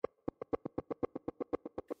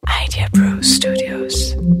Pro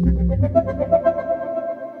Studios.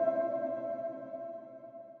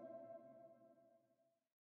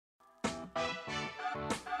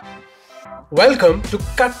 Welcome to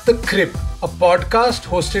Cut the Crib, a podcast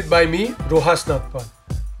hosted by me, Rohas Nagpal.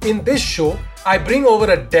 In this show, I bring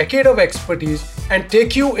over a decade of expertise and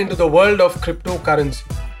take you into the world of cryptocurrency.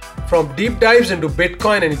 From deep dives into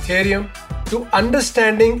Bitcoin and Ethereum, to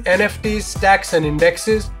understanding NFTs, stacks and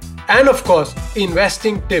indexes, and of course,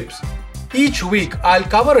 investing tips. Each week, I'll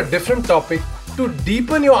cover a different topic to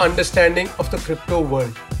deepen your understanding of the crypto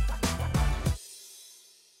world.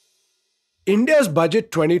 India's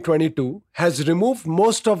budget 2022 has removed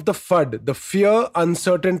most of the FUD, the fear,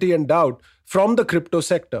 uncertainty, and doubt from the crypto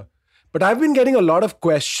sector. But I've been getting a lot of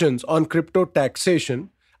questions on crypto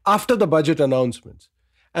taxation after the budget announcements.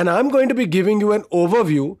 And I'm going to be giving you an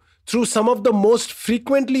overview through some of the most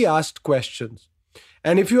frequently asked questions.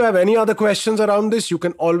 And if you have any other questions around this, you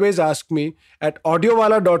can always ask me at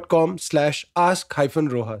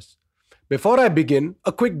audiowala.com/ask-rohas. Before I begin,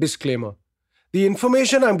 a quick disclaimer. The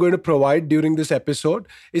information I'm going to provide during this episode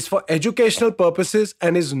is for educational purposes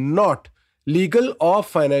and is not legal or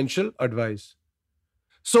financial advice.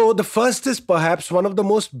 So the first is perhaps one of the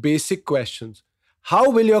most basic questions. How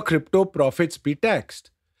will your crypto profits be taxed?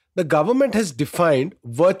 The government has defined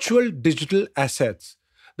virtual digital assets.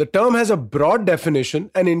 The term has a broad definition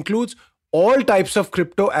and includes all types of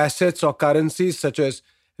crypto assets or currencies such as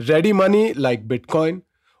ready money like Bitcoin,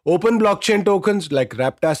 open blockchain tokens like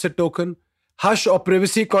Wrapped Asset Token, hush or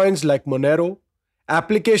privacy coins like Monero,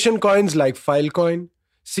 application coins like Filecoin,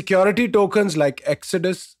 security tokens like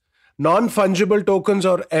Exodus, non-fungible tokens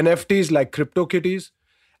or NFTs like CryptoKitties,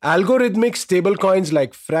 algorithmic stablecoins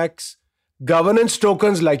like Frax, governance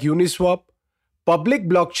tokens like Uniswap, public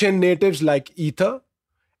blockchain natives like Ether,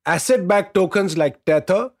 asset-backed tokens like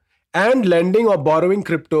Tether, and lending or borrowing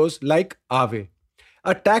cryptos like Aave.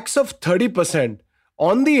 A tax of 30%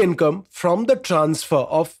 on the income from the transfer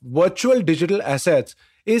of virtual digital assets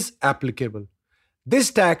is applicable. This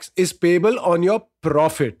tax is payable on your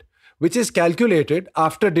profit, which is calculated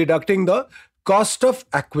after deducting the cost of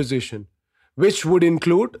acquisition, which would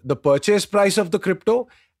include the purchase price of the crypto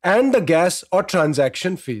and the gas or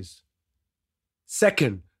transaction fees.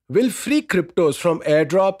 Second, will free cryptos from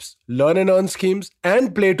airdrops, learn and earn schemes,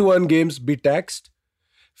 and play to earn games be taxed?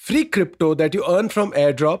 Free crypto that you earn from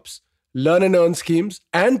airdrops, learn and earn schemes,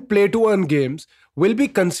 and play to earn games will be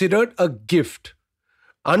considered a gift.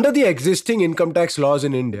 Under the existing income tax laws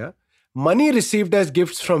in India, money received as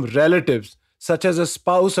gifts from relatives, such as a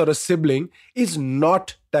spouse or a sibling, is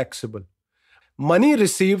not taxable. Money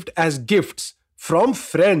received as gifts from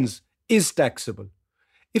friends is taxable.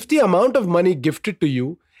 If the amount of money gifted to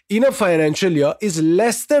you in a financial year is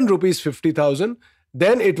less than rupees 50,000,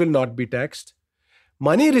 then it will not be taxed.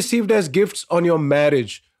 Money received as gifts on your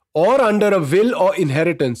marriage or under a will or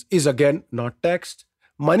inheritance is again not taxed.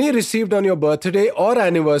 Money received on your birthday or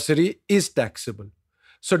anniversary is taxable.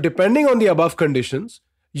 So depending on the above conditions,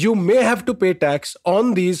 you may have to pay tax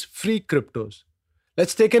on these free cryptos.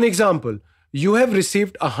 Let's take an example. You have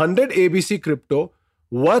received 100 ABC crypto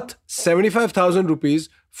worth 75,000 rupees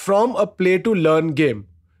from a play to learn game.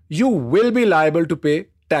 You will be liable to pay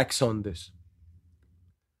tax on this.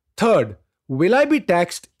 Third, will I be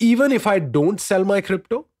taxed even if I don't sell my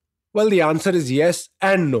crypto? Well, the answer is yes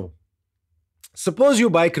and no. Suppose you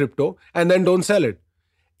buy crypto and then don't sell it.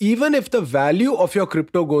 Even if the value of your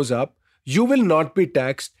crypto goes up, you will not be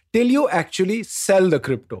taxed till you actually sell the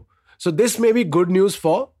crypto. So this may be good news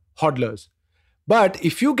for hodlers. But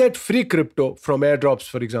if you get free crypto from airdrops,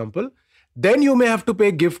 for example, then you may have to pay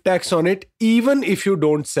gift tax on it even if you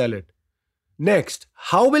don't sell it. Next,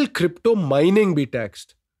 how will crypto mining be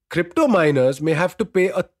taxed? Crypto miners may have to pay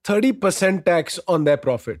a 30% tax on their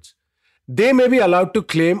profits. They may be allowed to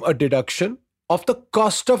claim a deduction of the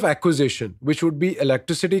cost of acquisition, which would be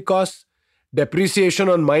electricity costs, depreciation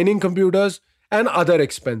on mining computers, and other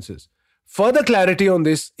expenses. Further clarity on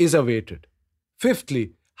this is awaited.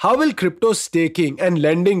 Fifthly, how will crypto staking and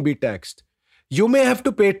lending be taxed? You may have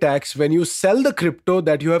to pay tax when you sell the crypto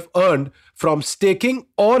that you have earned from staking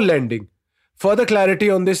or lending. Further clarity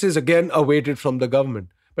on this is again awaited from the government.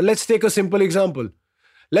 But let's take a simple example.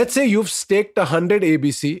 Let's say you've staked 100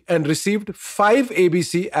 ABC and received 5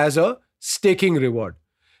 ABC as a staking reward.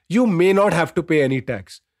 You may not have to pay any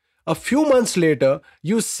tax. A few months later,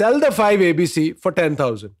 you sell the 5 ABC for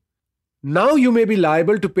 10,000. Now you may be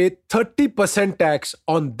liable to pay 30% tax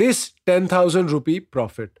on this 10,000 rupee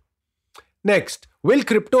profit. Next, will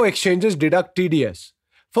crypto exchanges deduct TDS?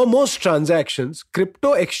 For most transactions,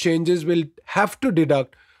 crypto exchanges will have to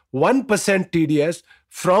deduct 1% TDS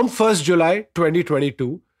from 1st July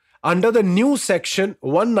 2022 under the new Section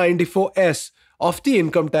 194S of the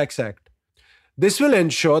Income Tax Act. This will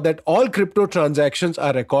ensure that all crypto transactions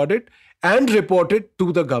are recorded and reported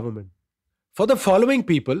to the government. For the following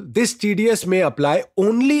people, this TDS may apply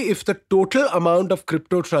only if the total amount of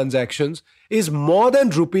crypto transactions is more than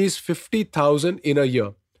rupees 50,000 in a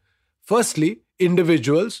year. Firstly,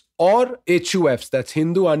 individuals or HUFs, that's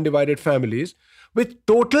Hindu Undivided Families, with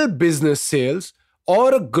total business sales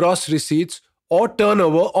or gross receipts or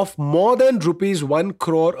turnover of more than rupees 1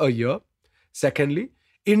 crore a year. Secondly,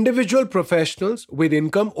 individual professionals with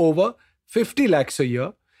income over 50 lakhs a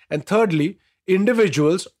year. And thirdly,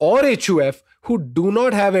 individuals or HUF who do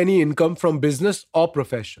not have any income from business or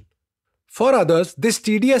profession. For others, this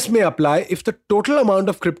TDS may apply if the total amount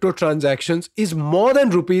of crypto transactions is more than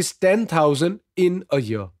rupees 10,000 in a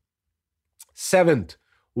year. Seventh,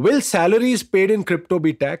 will salaries paid in crypto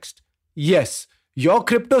be taxed? Yes, your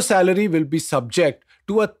crypto salary will be subject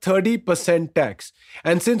to a 30% tax.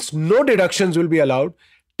 And since no deductions will be allowed,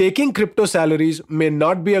 taking crypto salaries may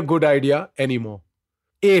not be a good idea anymore.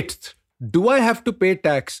 Eighth, do I have to pay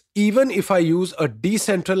tax even if I use a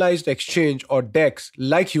decentralized exchange or DEX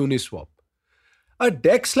like Uniswap? A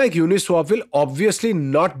DEX like Uniswap will obviously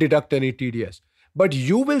not deduct any TDS, but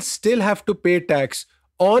you will still have to pay tax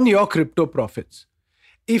on your crypto profits.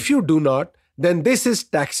 If you do not, then this is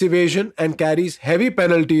tax evasion and carries heavy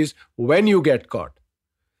penalties when you get caught.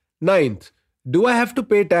 Ninth, do I have to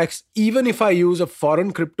pay tax even if I use a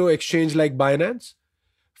foreign crypto exchange like Binance?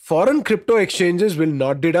 Foreign crypto exchanges will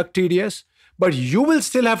not deduct TDS, but you will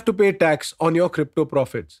still have to pay tax on your crypto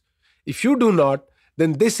profits. If you do not,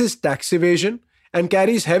 then this is tax evasion and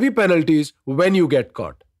carries heavy penalties when you get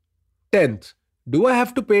caught. 10th, do I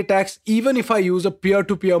have to pay tax even if I use a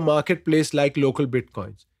peer-to-peer marketplace like Local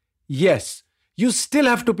Bitcoins? Yes, you still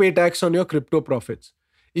have to pay tax on your crypto profits.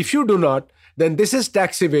 If you do not, then this is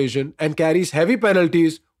tax evasion and carries heavy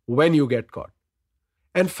penalties when you get caught.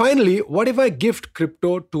 And finally, what if I gift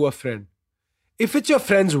crypto to a friend? If it's your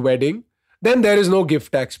friend's wedding, then there is no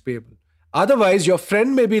gift tax payable. Otherwise, your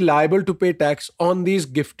friend may be liable to pay tax on these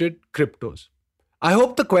gifted cryptos. I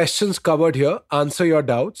hope the questions covered here answer your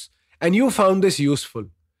doubts and you found this useful.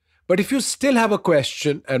 But if you still have a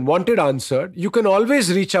question and want it answered, you can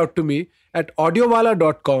always reach out to me at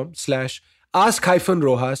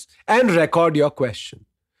audiowala.com/ask-rohas and record your question.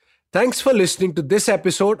 Thanks for listening to this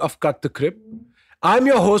episode of Cut the Crypt. I'm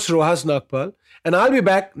your host Rohas Nagpal and I'll be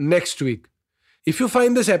back next week. If you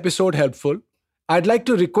find this episode helpful, I'd like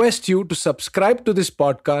to request you to subscribe to this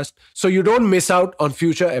podcast so you don't miss out on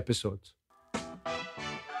future episodes.